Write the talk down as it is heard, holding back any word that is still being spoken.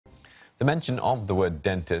The mention of the word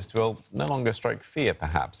dentist will no longer strike fear,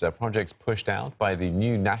 perhaps. Projects pushed out by the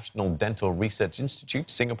new National Dental Research Institute,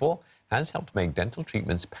 Singapore, has helped make dental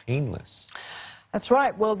treatments painless. That's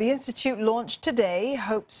right. Well, the institute launched today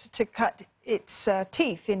hopes to cut its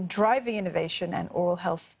teeth in driving innovation and oral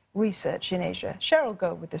health research in Asia. Cheryl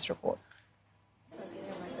Go with this report.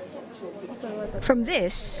 From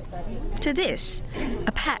this to this,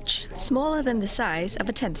 a patch smaller than the size of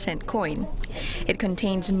a 10-cent coin. It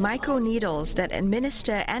contains micro needles that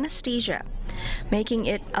administer anesthesia, making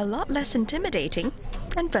it a lot less intimidating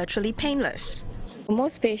and virtually painless.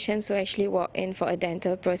 Most patients who actually walk in for a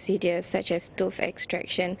dental procedure such as tooth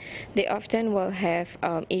extraction, they often will have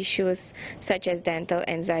issues such as dental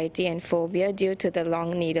anxiety and phobia due to the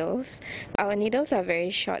long needles. Our needles are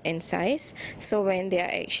very short in size, so when they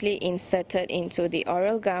are actually inserted into the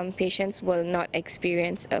oral gum, patients will not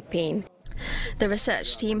experience a pain. The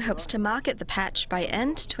research team hopes to market the patch by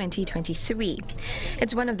end 2023.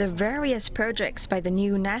 It's one of the various projects by the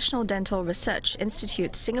new National Dental Research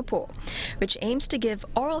Institute, Singapore, which aims to give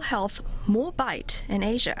oral health more bite in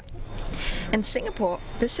Asia. In Singapore,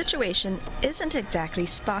 the situation isn't exactly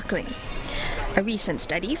sparkling. A recent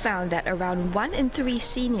study found that around 1 in 3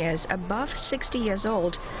 seniors above 60 years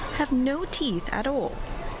old have no teeth at all.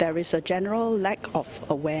 There is a general lack of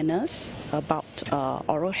awareness about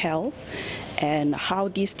oral health and how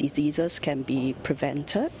these diseases can be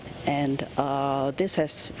prevented, and this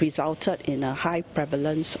has resulted in a high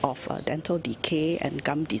prevalence of dental decay and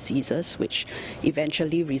gum diseases, which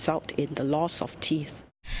eventually result in the loss of teeth.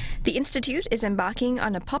 The institute is embarking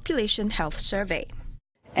on a population health survey.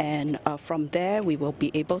 And from there, we will be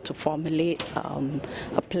able to formulate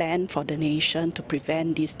a plan for the nation to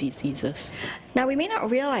prevent these diseases. Now, we may not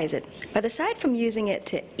realize it, but aside from using it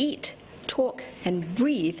to eat, talk and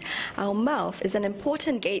breathe, our mouth is an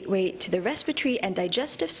important gateway to the respiratory and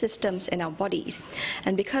digestive systems in our bodies.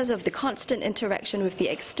 And because of the constant interaction with the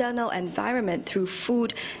external environment through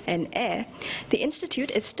food and air, the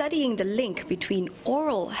Institute is studying the link between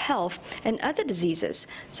oral health and other diseases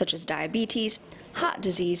such as diabetes, heart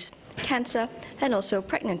disease, cancer and also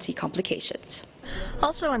pregnancy complications.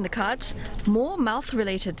 Also on the cards, more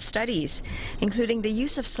mouth-related studies, including the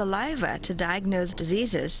use of saliva to diagnose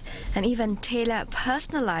diseases and even tailor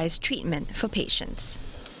personalized treatment for patients.